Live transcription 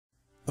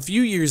A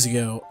few years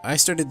ago, I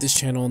started this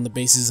channel on the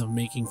basis of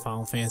making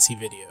Final Fantasy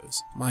videos.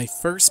 My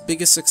first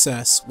biggest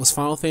success was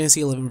Final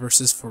Fantasy XI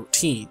vs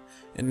 14,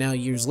 and now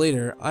years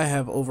later, I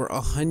have over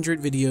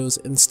 100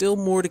 videos and still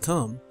more to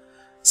come.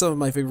 Some of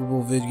my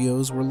favorable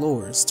videos were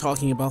lores,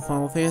 talking about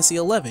Final Fantasy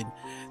XI.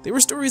 They were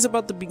stories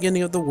about the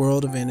beginning of the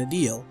world of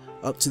Vana'diel,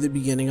 up to the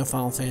beginning of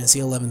Final Fantasy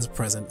XI's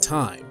present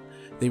time.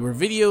 They were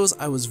videos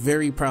I was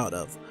very proud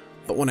of,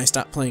 but when I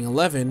stopped playing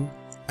 11,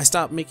 I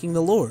stopped making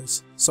the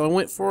lores, so I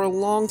went for a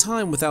long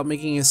time without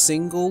making a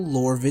single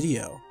lore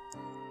video.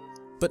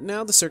 But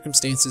now the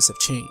circumstances have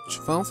changed.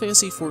 Final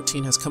Fantasy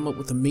XIV has come up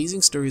with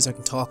amazing stories I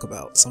can talk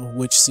about, some of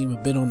which seem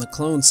a bit on the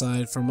clone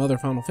side from other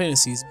Final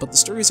Fantasies, but the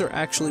stories are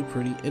actually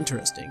pretty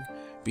interesting.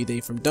 Be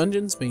they from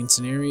dungeons, main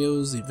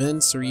scenarios,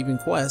 events, or even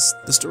quests,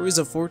 the stories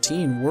of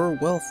 14 were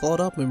well thought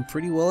up and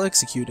pretty well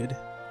executed.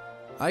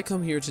 I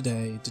come here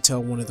today to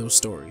tell one of those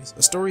stories,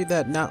 a story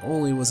that not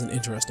only was an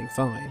interesting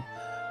find,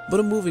 but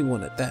a moving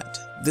one at that.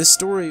 This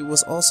story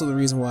was also the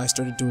reason why I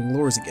started doing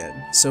lores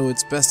again, so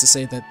it's best to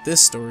say that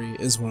this story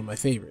is one of my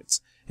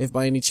favorites. If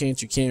by any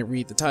chance you can't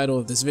read the title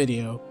of this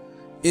video,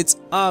 it's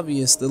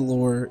obvious the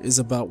lore is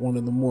about one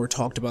of the more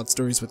talked about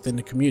stories within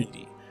the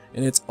community,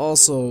 and it's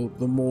also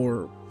the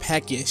more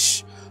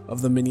peckish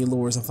of the many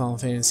lores of Final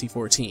Fantasy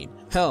XIV.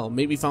 Hell,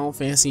 maybe Final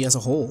Fantasy as a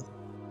whole.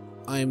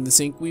 I am the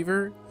Sync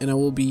Weaver, and I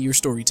will be your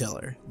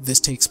storyteller. This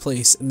takes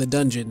place in the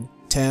dungeon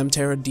Tam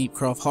Tara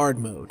Deepcroft Hard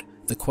Mode,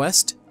 the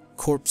quest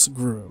Corpse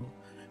Groom,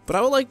 but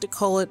I would like to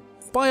call it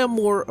by a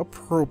more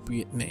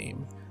appropriate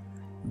name.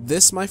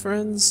 This, my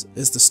friends,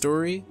 is the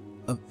story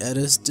of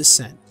Edda's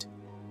descent.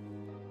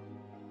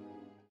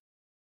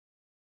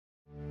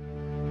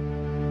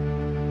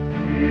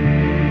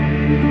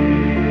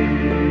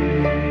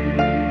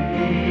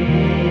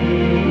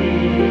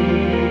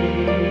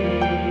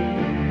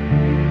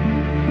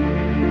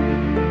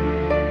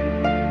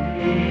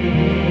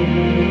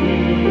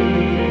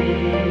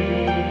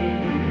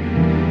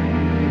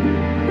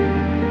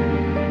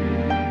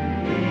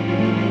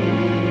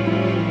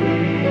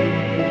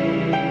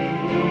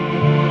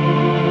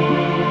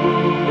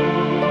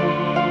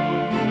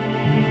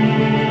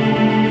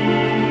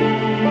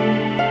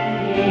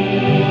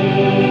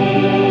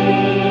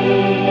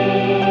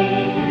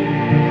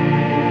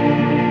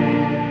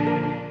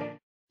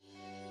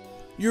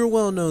 You're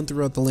well known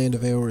throughout the land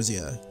of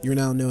Eorzea. You're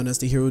now known as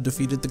the hero who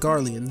defeated the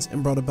Garleans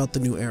and brought about the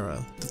new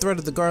era. The threat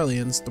of the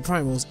Garleans, the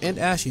Primals, and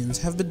Ascians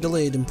have been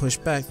delayed and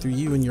pushed back through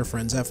you and your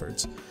friends'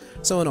 efforts.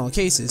 So in all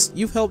cases,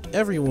 you've helped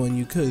everyone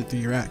you could through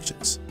your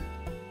actions.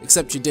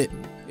 Except you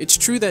didn't. It's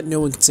true that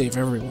no one can save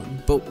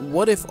everyone, but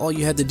what if all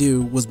you had to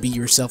do was be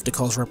yourself to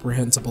cause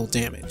reprehensible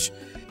damage?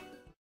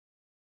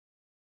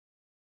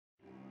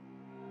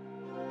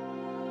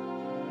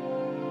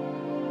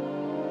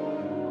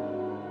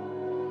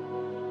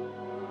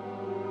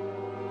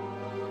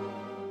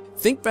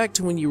 Think back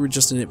to when you were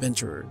just an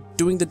adventurer,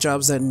 doing the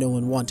jobs that no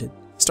one wanted,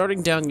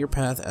 starting down your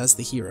path as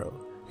the hero.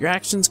 Your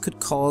actions could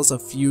cause a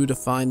few to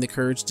find the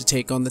courage to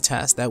take on the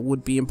tasks that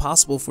would be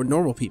impossible for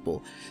normal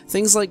people,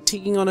 things like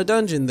taking on a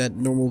dungeon that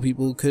normal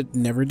people could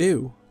never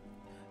do.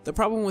 The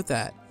problem with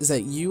that is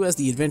that you as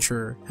the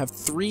adventurer have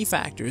three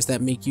factors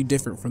that make you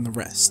different from the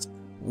rest.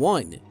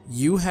 1.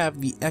 You have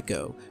the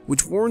Echo,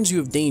 which warns you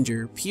of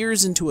danger,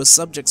 peers into a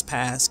subject's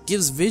past,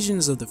 gives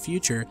visions of the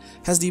future,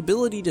 has the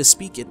ability to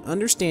speak and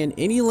understand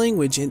any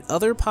language and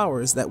other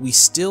powers that we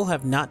still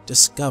have not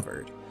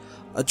discovered.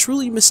 A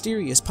truly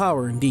mysterious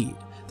power indeed.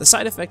 The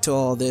side effect to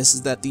all this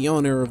is that the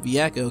owner of the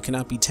Echo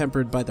cannot be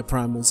tempered by the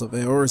Primals of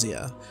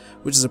Eorzea,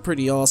 which is a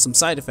pretty awesome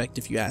side effect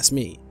if you ask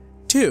me.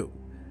 2.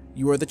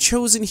 You are the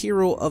chosen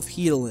hero of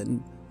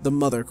Healin, the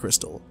Mother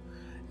Crystal.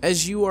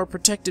 As you are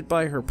protected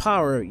by her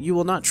power, you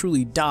will not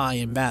truly die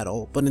in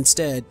battle, but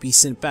instead be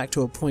sent back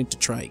to a point to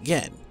try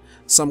again.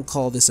 Some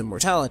call this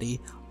immortality,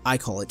 I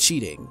call it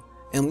cheating.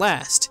 And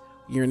last,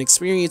 you're an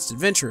experienced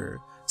adventurer,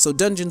 so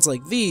dungeons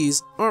like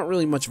these aren't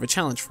really much of a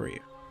challenge for you.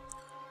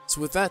 So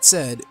with that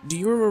said, do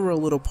you remember a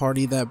little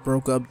party that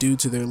broke up due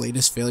to their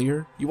latest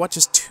failure? You watch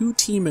as 2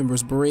 team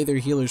members berate their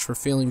healers for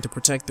failing to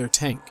protect their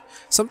tank,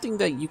 something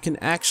that you can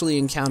actually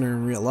encounter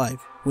in real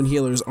life when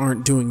healers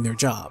aren't doing their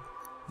job.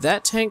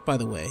 That tank, by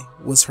the way,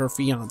 was her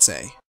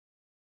fiance.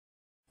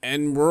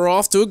 And we're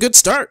off to a good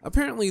start!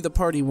 Apparently the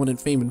party wanted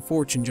fame and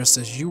fortune just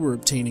as you were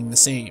obtaining the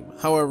same.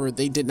 However,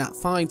 they did not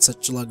find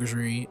such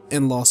luxury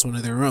and lost one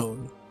of their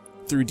own.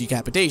 Through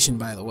decapitation,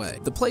 by the way.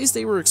 The place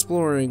they were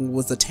exploring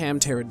was the Tam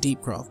Tara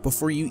Deepcroft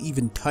before you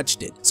even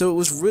touched it, so it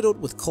was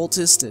riddled with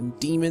cultists and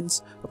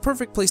demons, a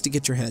perfect place to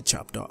get your head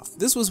chopped off.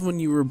 This was when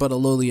you were but a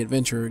lowly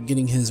adventurer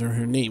getting his or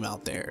her name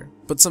out there.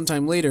 But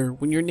sometime later,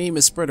 when your name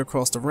is spread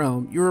across the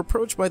realm, you're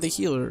approached by the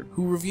healer,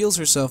 who reveals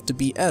herself to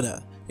be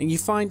Edda, and you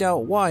find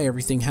out why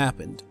everything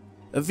happened.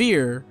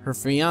 Avir, her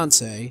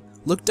fiance,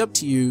 looked up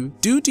to you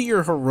due to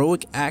your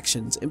heroic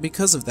actions, and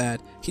because of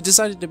that, he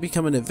decided to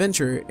become an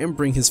adventurer and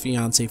bring his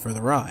fiancée for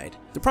the ride.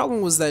 The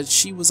problem was that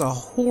she was a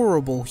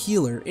horrible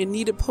healer and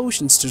needed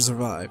potions to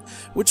survive,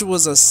 which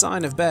was a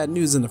sign of bad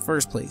news in the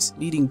first place,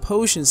 needing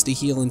potions to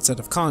heal instead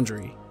of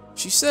conjuring.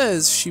 She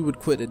says she would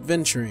quit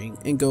adventuring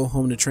and go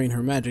home to train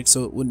her magic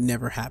so it would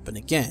never happen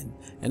again,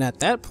 and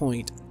at that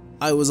point,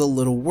 I was a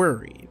little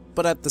worried,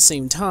 but at the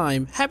same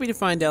time, happy to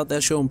find out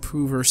that she'll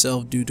improve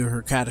herself due to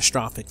her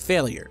catastrophic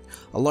failure.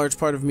 A large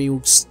part of me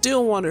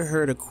still wanted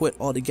her to quit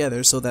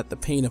altogether so that the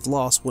pain of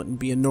loss wouldn't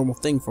be a normal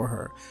thing for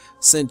her,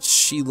 since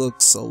she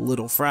looks a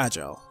little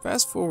fragile.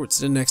 Fast forward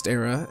to the next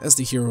era, as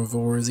the hero of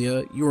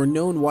Orzia, you are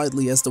known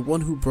widely as the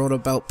one who brought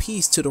about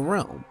peace to the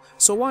realm,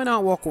 so why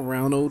not walk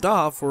around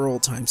Oda for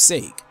old time's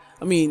sake?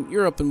 I mean,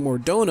 you're up in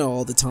Mordona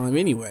all the time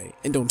anyway,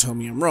 and don't tell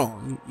me I'm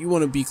wrong. You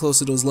want to be close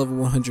to those level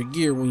 100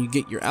 gear when you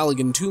get your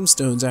elegant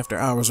tombstones after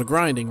hours of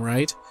grinding,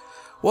 right?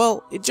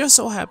 Well, it just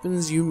so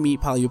happens you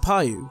meet Payu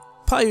Payu.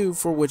 Payu,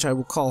 for which I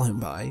will call him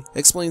by,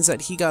 explains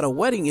that he got a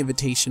wedding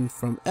invitation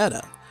from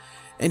Edda,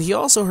 and he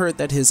also heard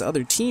that his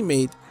other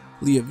teammate,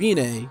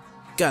 Leavine,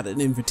 got an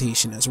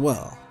invitation as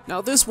well. Now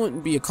this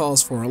wouldn't be a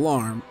cause for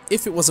alarm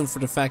if it wasn't for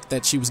the fact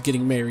that she was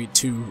getting married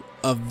to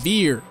a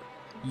Veer.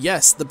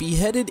 Yes, the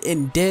beheaded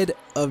and dead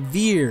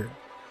Avir.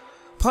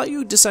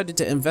 Payu decided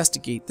to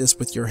investigate this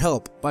with your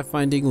help by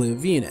finding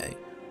Leavine,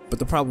 but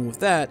the problem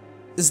with that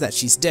is that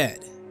she's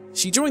dead.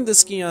 She joined the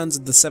Scions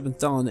of the 7th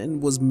Dawn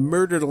and was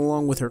murdered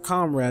along with her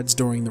comrades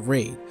during the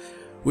raid,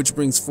 which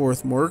brings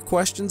forth more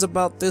questions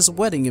about this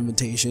wedding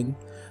invitation,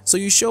 so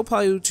you show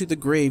Payu to the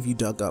grave you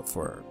dug up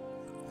for her,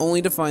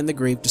 only to find the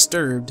grave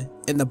disturbed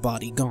and the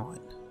body gone.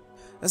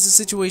 As the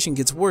situation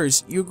gets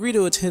worse, you agree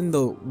to attend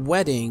the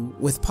wedding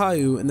with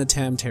Payu in the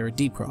Tamtara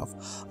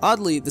Deepcroft,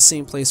 oddly the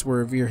same place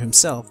where Avir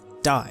himself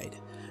died,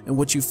 and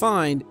what you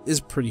find is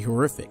pretty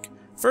horrific.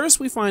 First,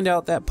 we find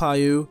out that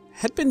Payu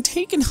had been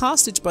taken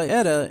hostage by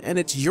Edda, and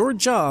it's your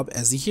job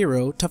as the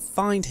hero to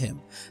find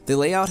him. The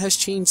layout has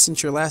changed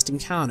since your last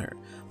encounter,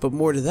 but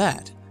more to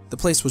that, the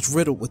place was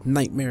riddled with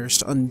nightmarish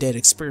undead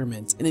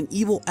experiments and an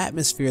evil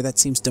atmosphere that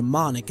seems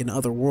demonic and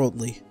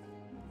otherworldly.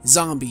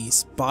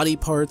 Zombies, body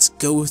parts,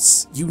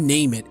 ghosts, you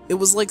name it. It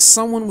was like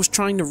someone was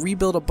trying to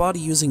rebuild a body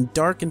using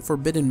dark and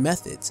forbidden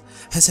methods.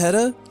 Has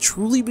Edda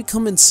truly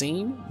become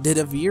insane? Did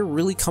Avir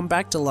really come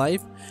back to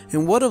life?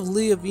 And what of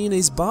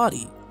Leavine's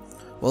body?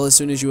 Well, as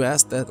soon as you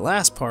asked that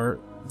last part,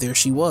 there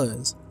she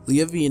was,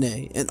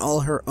 Leavine in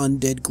all her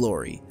undead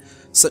glory.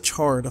 Such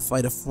horror to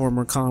fight a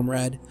former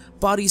comrade.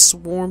 Bodies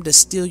swarmed to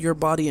steal your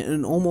body,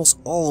 and almost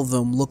all of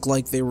them looked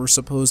like they were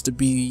supposed to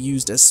be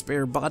used as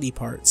spare body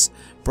parts.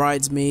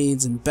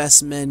 Bridesmaids and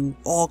best men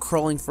all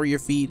crawling for your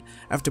feet.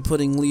 After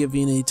putting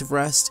Leavine to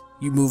rest,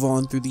 you move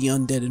on through the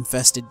undead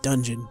infested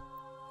dungeon.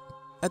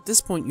 At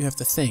this point you have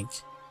to think,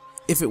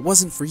 if it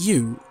wasn't for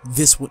you,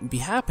 this wouldn't be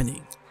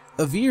happening.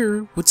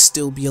 Avir would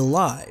still be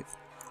alive.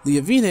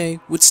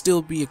 Leavine would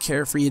still be a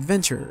carefree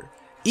adventurer.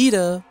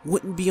 Edda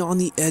wouldn't be on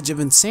the edge of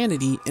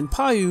insanity, and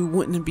Payu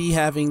wouldn't be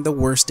having the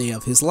worst day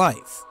of his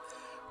life,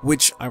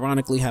 which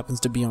ironically happens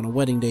to be on a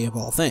wedding day of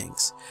all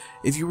things.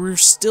 If you were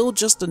still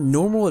just a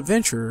normal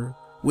adventurer,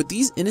 would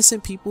these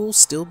innocent people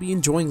still be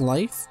enjoying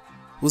life?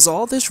 Was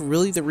all this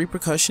really the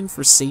repercussion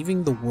for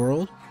saving the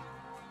world?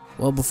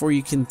 Well, before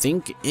you can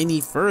think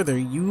any further,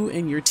 you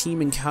and your team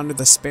encounter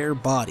the spare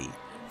body,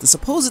 the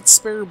supposed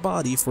spare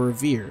body for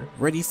Avir,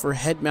 ready for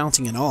head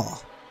mounting and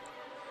all.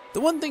 The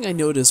one thing I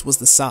noticed was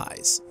the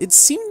size. It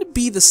seemed to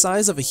be the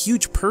size of a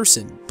huge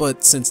person,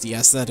 but since the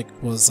aesthetic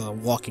was a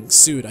walking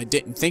suit, I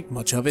didn't think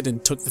much of it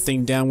and took the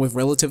thing down with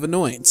relative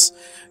annoyance.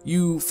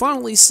 You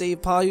finally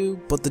save Payu,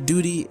 but the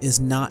duty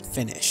is not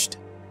finished.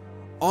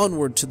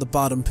 Onward to the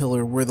bottom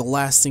pillar, where the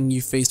last thing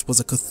you faced was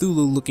a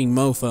Cthulhu-looking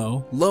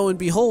mofo. Lo and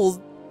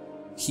behold,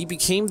 he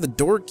became the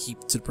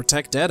doorkeep to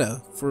protect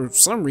Edda. For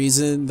some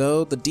reason,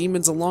 though, the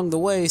demons along the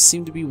way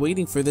seemed to be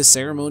waiting for this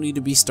ceremony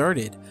to be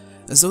started,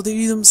 as though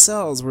they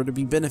themselves were to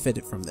be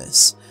benefited from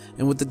this.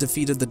 And with the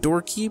defeat of the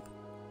doorkeep,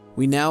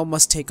 we now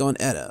must take on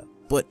Edda,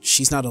 but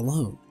she's not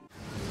alone.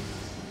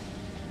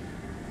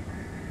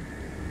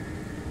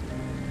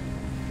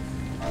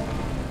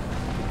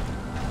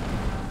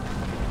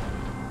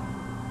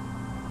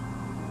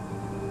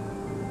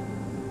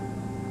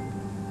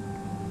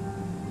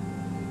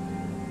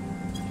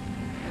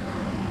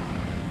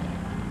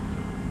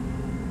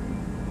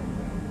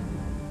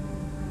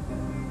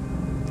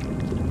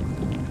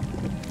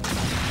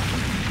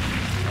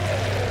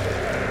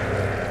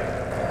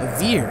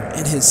 Avir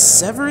and his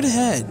severed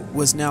head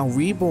was now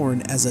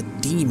reborn as a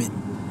demon,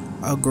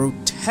 a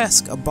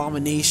grotesque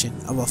abomination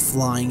of a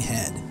flying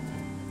head.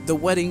 The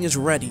wedding is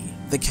ready,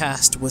 the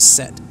cast was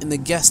set, and the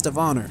guest of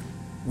honor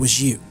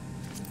was you.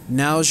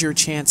 Now's your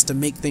chance to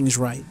make things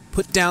right.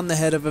 Put down the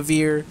head of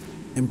Avir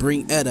and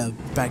bring Edda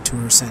back to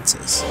her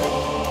senses.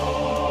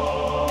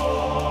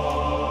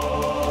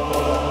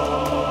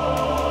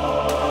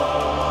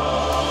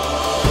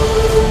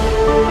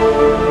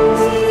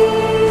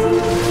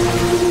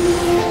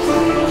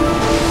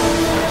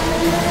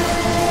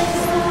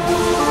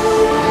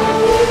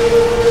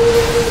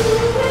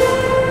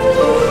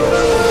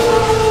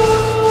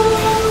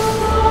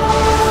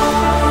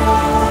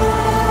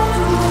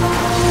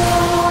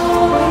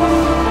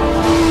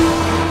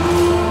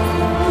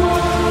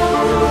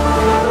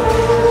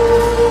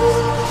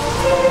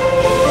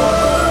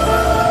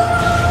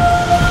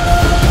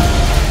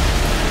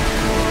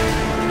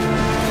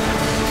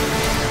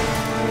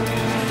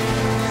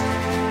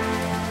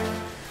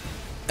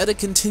 Edda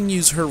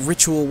continues her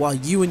ritual while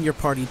you and your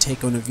party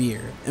take on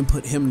Avir and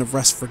put him to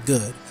rest for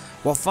good.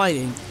 While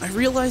fighting, I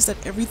realized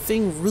that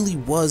everything really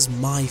was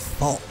my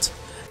fault,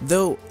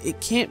 though it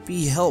can't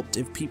be helped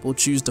if people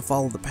choose to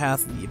follow the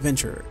path of the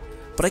adventurer.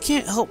 But I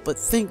can't help but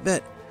think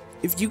that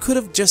if you could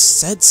have just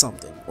said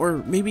something, or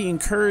maybe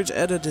encourage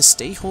Edda to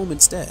stay home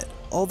instead,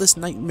 all this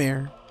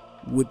nightmare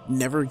would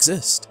never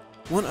exist.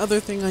 One other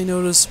thing I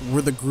noticed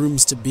were the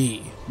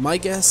grooms-to-be. My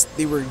guess,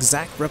 they were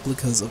exact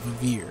replicas of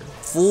Avir,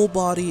 full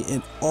body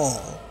and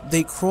all.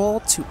 They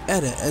crawled to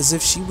Edda as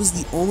if she was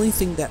the only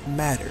thing that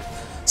mattered,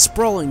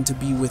 sprawling to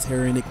be with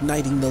her and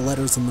igniting the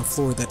letters on the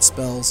floor that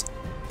spells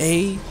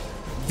A-V-E-R-E.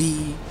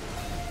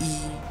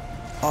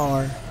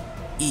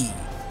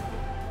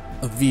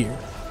 Avir.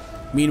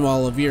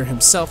 Meanwhile, Avir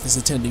himself is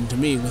attending to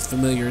me with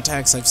familiar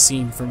attacks I've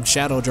seen from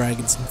shadow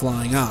dragons and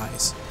flying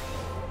eyes.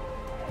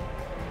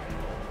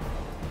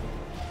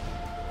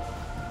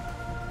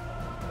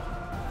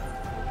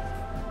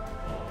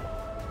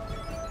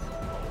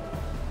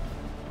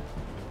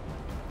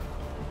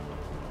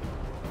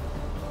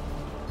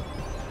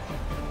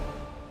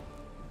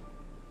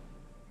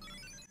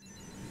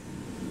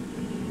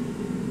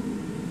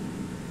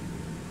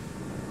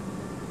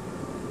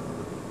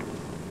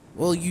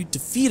 Well, you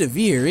defeat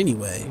Avir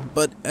anyway,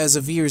 but as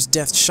Avir's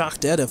death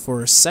shocked Edda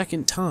for a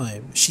second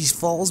time, she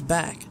falls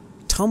back,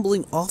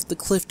 tumbling off the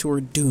cliff to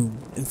her doom,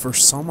 and for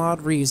some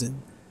odd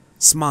reason,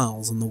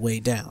 smiles on the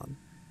way down.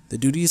 The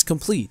duty is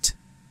complete,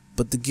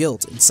 but the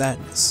guilt and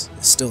sadness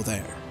is still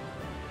there.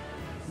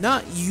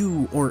 Not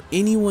you or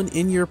anyone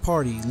in your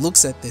party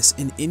looks at this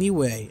in any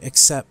way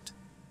except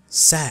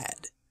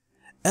sad.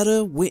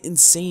 Edda went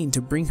insane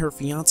to bring her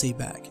fiance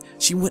back.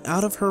 She went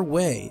out of her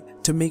way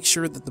to make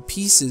sure that the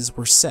pieces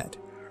were set,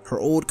 her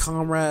old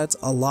comrades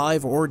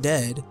alive or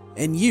dead,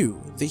 and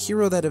you, the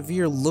hero that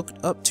Avir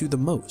looked up to the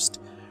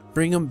most.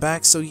 Bring him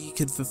back so he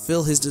could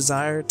fulfill his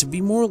desire to be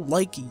more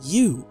like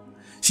you.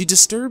 She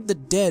disturbed the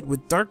dead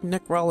with dark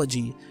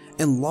necrology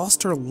and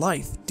lost her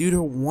life due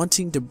to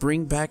wanting to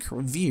bring back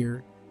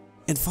Avir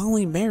and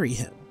finally marry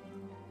him.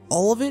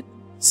 All of it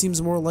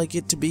seems more like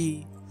it to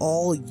be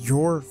all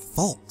your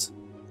fault.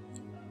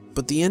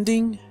 But the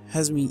ending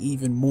has me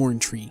even more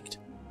intrigued.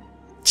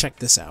 Check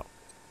this out.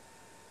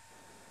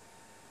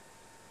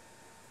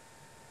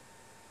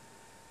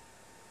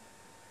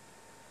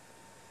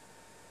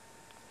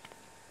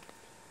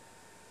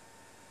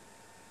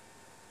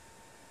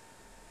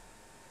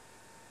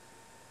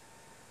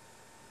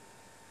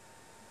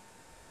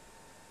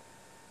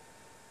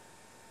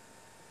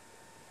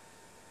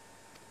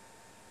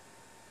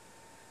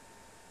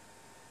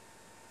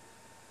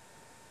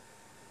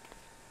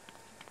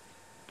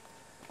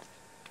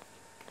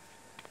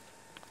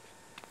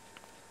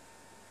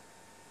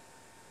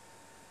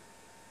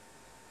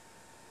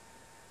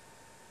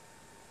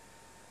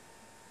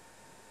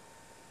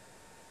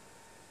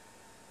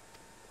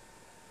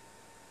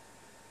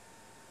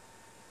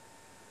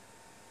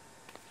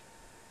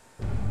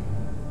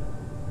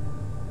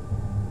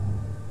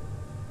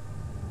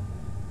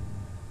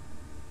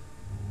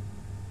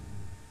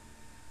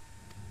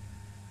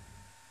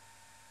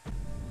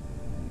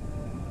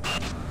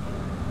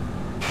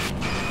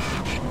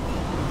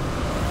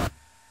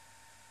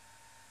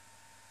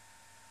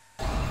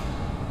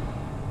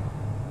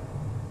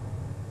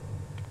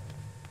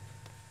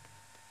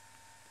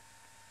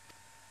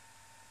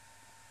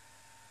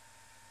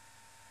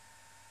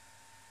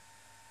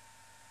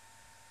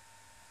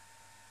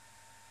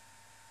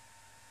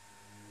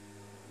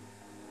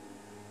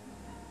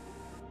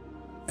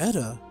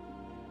 Edda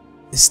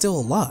is still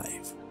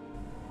alive,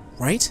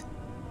 right?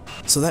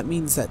 So that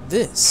means that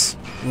this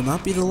will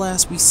not be the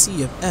last we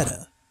see of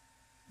Edda,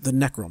 the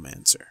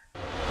Necromancer.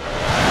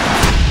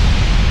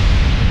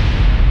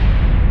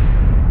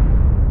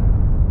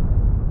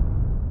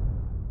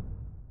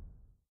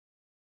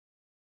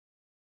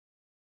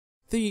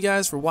 Thank you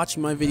guys for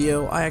watching my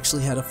video. I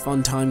actually had a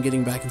fun time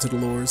getting back into the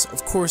lores.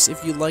 Of course,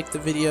 if you liked the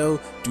video,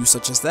 do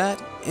such as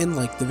that, and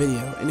like the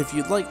video. And if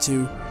you'd like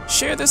to,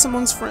 share this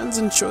amongst friends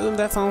and show them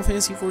that Final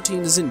Fantasy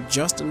XIV isn't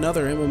just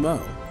another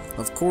MMO.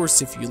 Of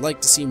course, if you'd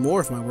like to see more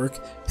of my work,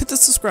 hit the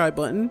subscribe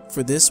button,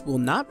 for this will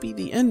not be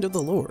the end of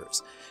the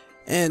lores.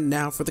 And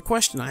now for the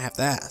question I have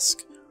to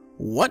ask.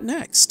 What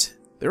next?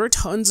 There are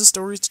tons of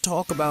stories to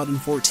talk about in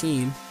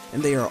 14,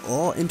 and they are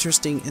all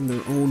interesting in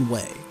their own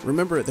way.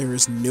 Remember, there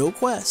is no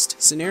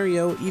quest,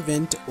 scenario,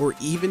 event, or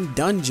even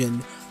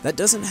dungeon that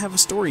doesn't have a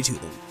story to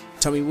them.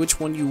 Tell me which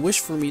one you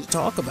wish for me to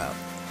talk about,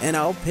 and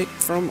I'll pick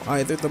from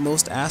either the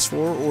most asked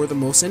for or the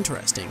most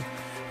interesting.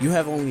 You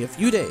have only a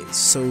few days,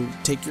 so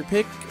take your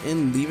pick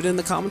and leave it in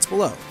the comments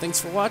below. Thanks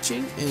for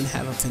watching, and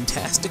have a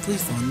fantastically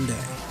fun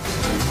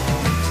day.